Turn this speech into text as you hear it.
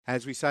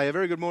As we say, a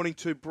very good morning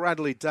to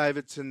Bradley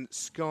Davidson,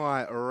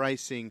 Sky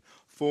Racing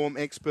form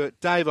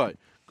expert. Davo,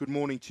 good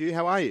morning to you.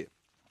 How are you?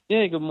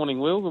 Yeah, good morning,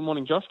 Will. Good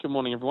morning, Josh. Good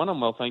morning, everyone. I'm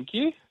well, thank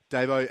you.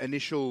 Davo,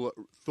 initial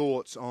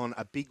thoughts on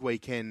a big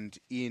weekend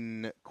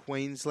in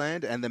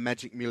Queensland and the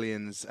Magic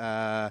Millions.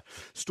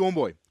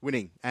 Stormboy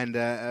winning and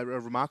a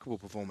remarkable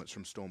performance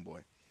from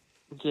Stormboy.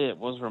 Yeah, it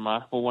was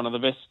remarkable. One of the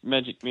best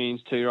Magic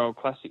Millions 2-year-old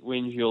classic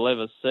wins you'll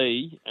ever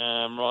see.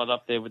 Right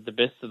up there with the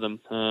best of them.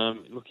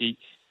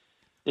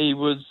 He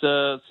was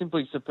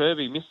simply superb.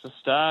 He missed the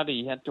start.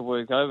 He had to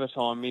work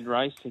overtime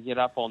mid-race to get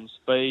up on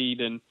speed.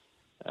 And,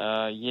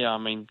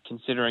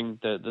 considering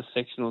the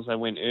sectionals they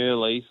went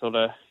early, sort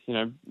of,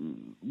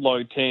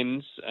 low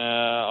tens,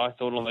 I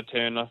thought on the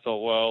turn,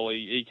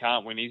 he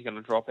can't win. He's going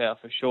to drop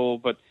out for sure.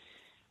 But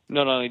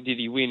not only did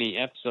he win, he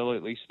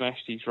absolutely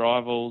smashed his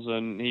rivals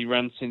and he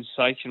ran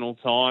sensational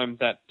time.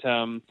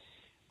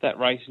 That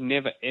race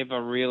never,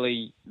 ever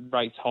really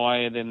rates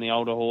higher than the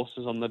older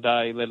horses on the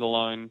day, let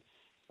alone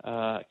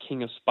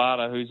King of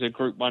Sparta, who's a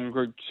Group 1,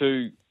 Group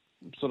 2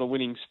 sort of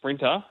winning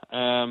sprinter.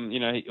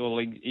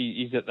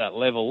 He's at that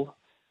level.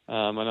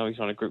 I know he's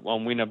not a Group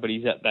 1 winner, but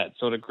he's at that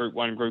sort of Group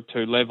 1, Group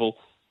 2 level.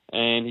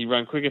 And he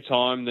ran quicker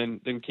time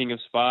than King of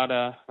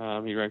Sparta.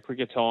 He ran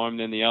quicker time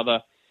than the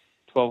other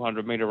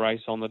 1,200-metre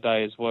race on the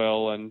day as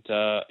well. And,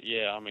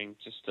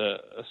 just a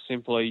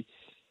simply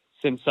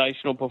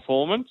sensational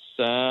performance.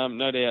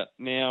 No doubt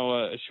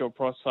now a short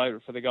price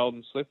favourite for the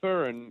Golden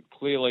Slipper and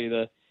clearly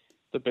the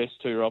best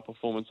two-year-old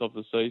performance of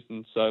the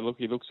season. So, look,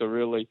 he looks a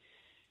really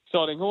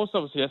exciting horse.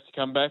 Obviously, he has to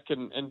come back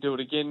and do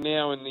it again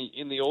now in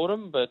the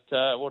autumn. But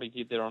what he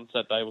did there on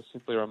Saturday was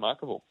simply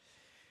remarkable.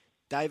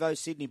 Davo,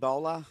 Sydney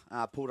Bowler,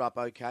 pulled up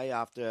okay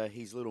after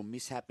his little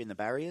mishap in the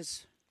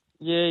barriers.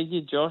 Yeah, he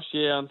did, Josh.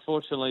 Yeah,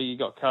 unfortunately, he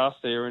got cast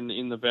there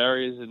in the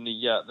barriers and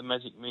the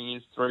Magic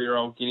Millions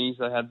 3-year-old guineas.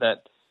 They had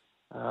that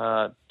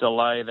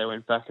delay. They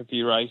went back a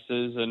few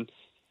races and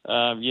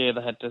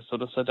they had to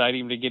sort of sedate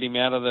him to get him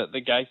out of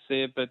the gates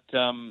there. But,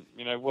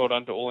 well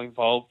done to all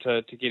involved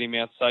to get him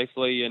out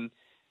safely. And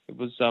it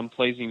was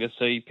pleasing to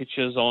see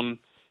pictures on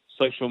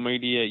social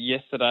media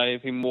yesterday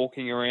of him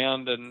walking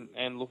around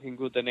and looking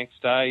good the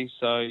next day.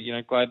 So,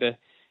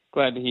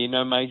 glad to hear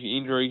no major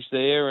injuries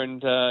there.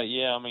 And,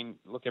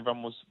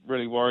 everyone was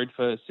really worried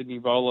for Sydney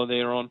Bowler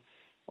there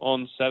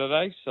on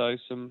Saturday. So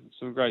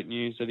some great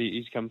news that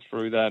he's come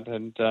through that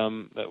and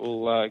that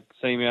will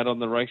see him out on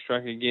the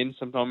racetrack again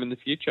sometime in the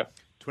future.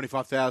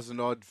 25,000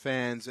 odd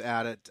fans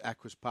out at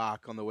Aquis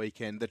Park on the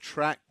weekend. The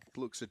track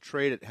looks a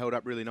treat. It held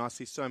up really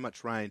nicely. So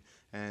much rain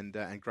and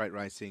great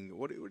racing.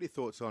 What are your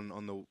thoughts on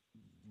the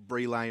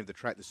relaying of the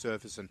track, the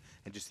surface, and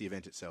just the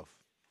event itself?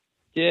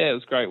 Yeah, it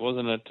was great,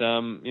 wasn't it?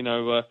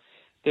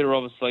 There were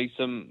obviously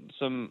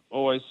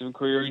always some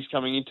queries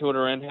coming into it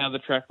around how the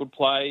track would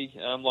play,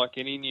 like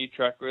any new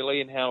track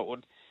really, and how it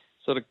would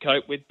sort of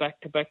cope with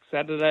back-to-back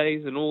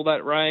Saturdays and all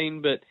that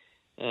rain. But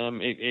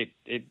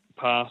it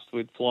passed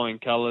with flying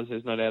colours.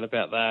 There's no doubt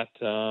about that.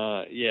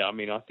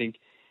 I think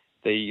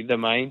the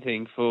main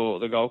thing for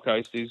the Gold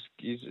Coast is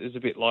a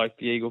bit like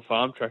the Eagle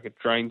Farm track. It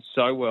drains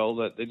so well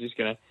that they're just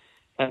going to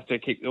have to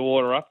keep the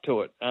water up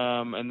to it,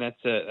 and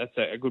that's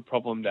a good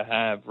problem to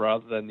have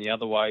rather than the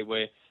other way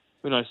where.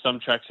 We know some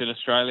tracks in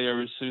Australia,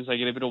 as soon as they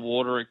get a bit of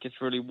water, it gets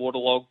really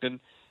waterlogged and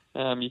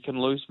you can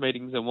lose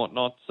meetings and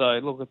whatnot. So,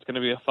 look, it's going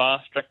to be a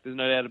fast track. There's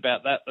no doubt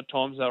about that. The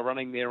times they're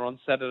running there on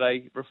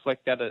Saturday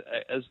reflect that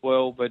as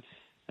well. But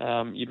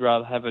you'd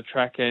rather have a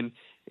track in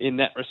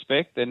that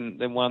respect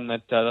than one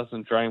that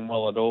doesn't drain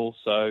well at all.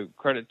 So,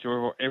 credit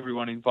to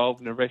everyone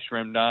involved, Navesh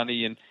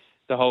Ramdani and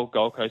the whole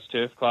Gold Coast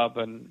Turf Club,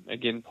 and,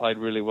 again, played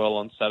really well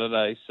on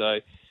Saturday. So,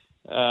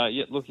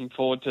 looking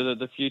forward to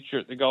the future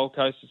at the Gold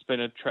Coast. It's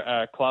been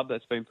a club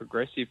that's been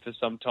progressive for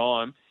some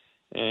time,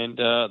 and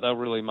they'll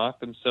really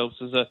mark themselves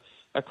as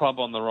a club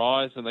on the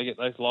rise, and they get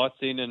those lights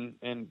in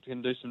and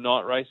can do some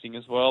night racing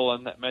as well,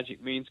 and that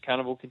Magic Millions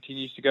Carnival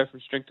continues to go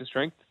from strength to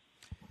strength.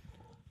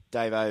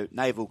 Davo,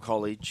 Naval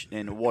College,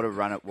 and what a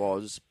run it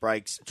was,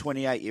 breaks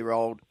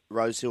 28-year-old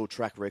Rosehill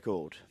track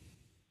record.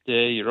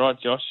 Yeah, you're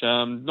right, Josh.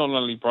 Not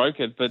only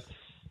broke it, but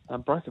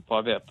broke it by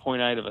about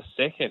 0.8 of a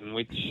second,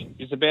 which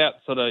is about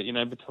sort of,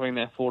 between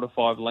that 4 to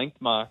 5 length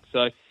mark.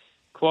 So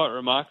quite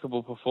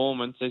remarkable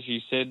performance. As you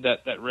said,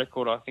 that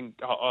record, I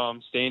think,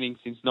 standing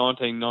since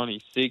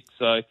 1996.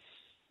 So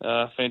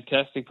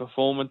fantastic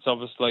performance.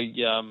 Obviously,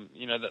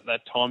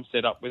 that time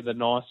set up with a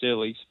nice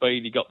early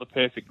speed. He got the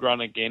perfect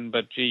run again,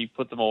 but,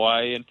 put them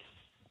away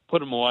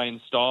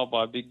in style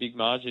by a big, big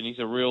margin. He's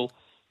a real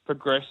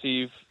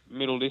progressive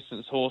middle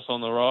distance horse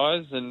on the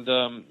rise, and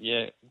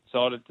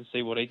excited to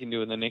see what he can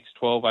do in the next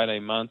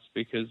 12-18 months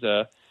because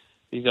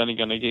he's only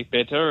going to get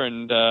better,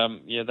 and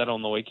that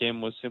on the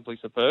weekend was simply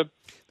superb.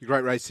 The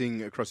great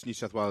racing across New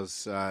South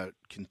Wales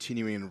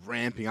continuing and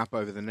ramping up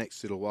over the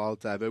next little while,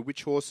 Davo.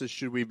 Which horses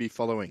should we be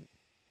following?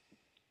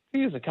 I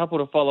think there's a couple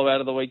to follow out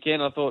of the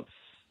weekend. I thought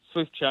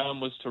Swift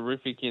Charm was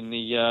terrific in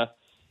the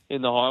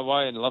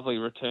highway and lovely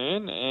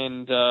return,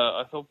 and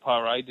I thought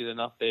Parade did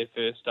enough there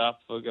first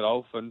up for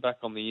Godolphin back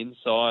on the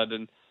inside,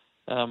 and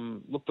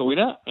looked the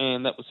winner,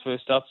 and that was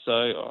first up.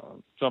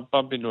 So I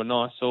bumped into a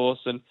nice horse,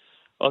 and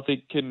I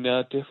think can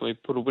definitely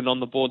put a win on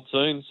the board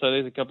soon. So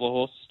there's a couple of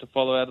horses to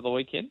follow out of the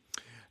weekend.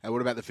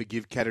 What about the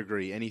forgive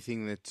category?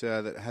 Anything that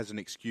that has an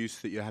excuse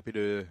that you're happy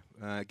to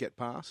get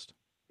past?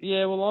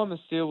 Yeah, well, I'm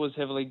Still was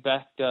heavily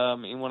backed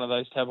in one of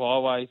those tab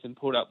highways and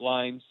pulled up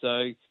lanes,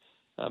 so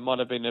might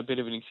have been a bit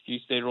of an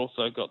excuse there.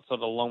 Also got sort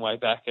of a long way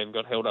back and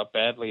got held up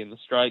badly in the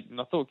straight. And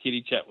I thought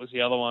Kitty Chat was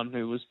the other one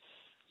who was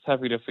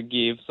happy to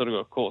forgive. Sort of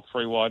got caught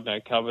 3 wide, no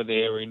cover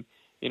there in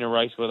a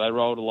race where they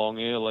rolled along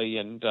early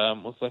and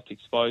was left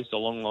exposed a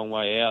long, long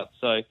way out.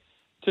 So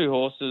 2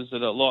 horses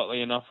that are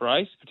lightly enough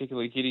race,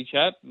 particularly Kitty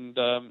Chat. And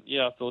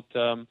I thought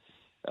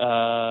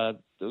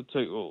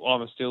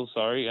I'm Still,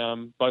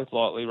 both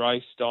lightly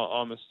raced.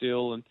 I'm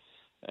Still, and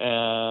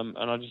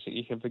I just think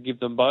you can forgive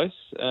them both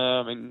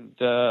and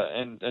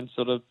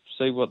sort of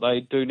see what they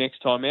do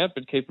next time out,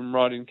 but keep them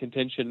right in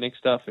contention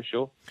next up for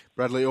sure.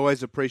 Bradley,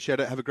 always appreciate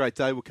it. Have a great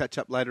day. We'll catch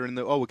up later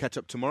we'll catch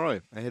up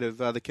tomorrow ahead of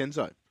the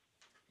Kenzo.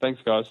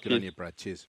 Thanks, guys. Good on you, Brad. Cheers.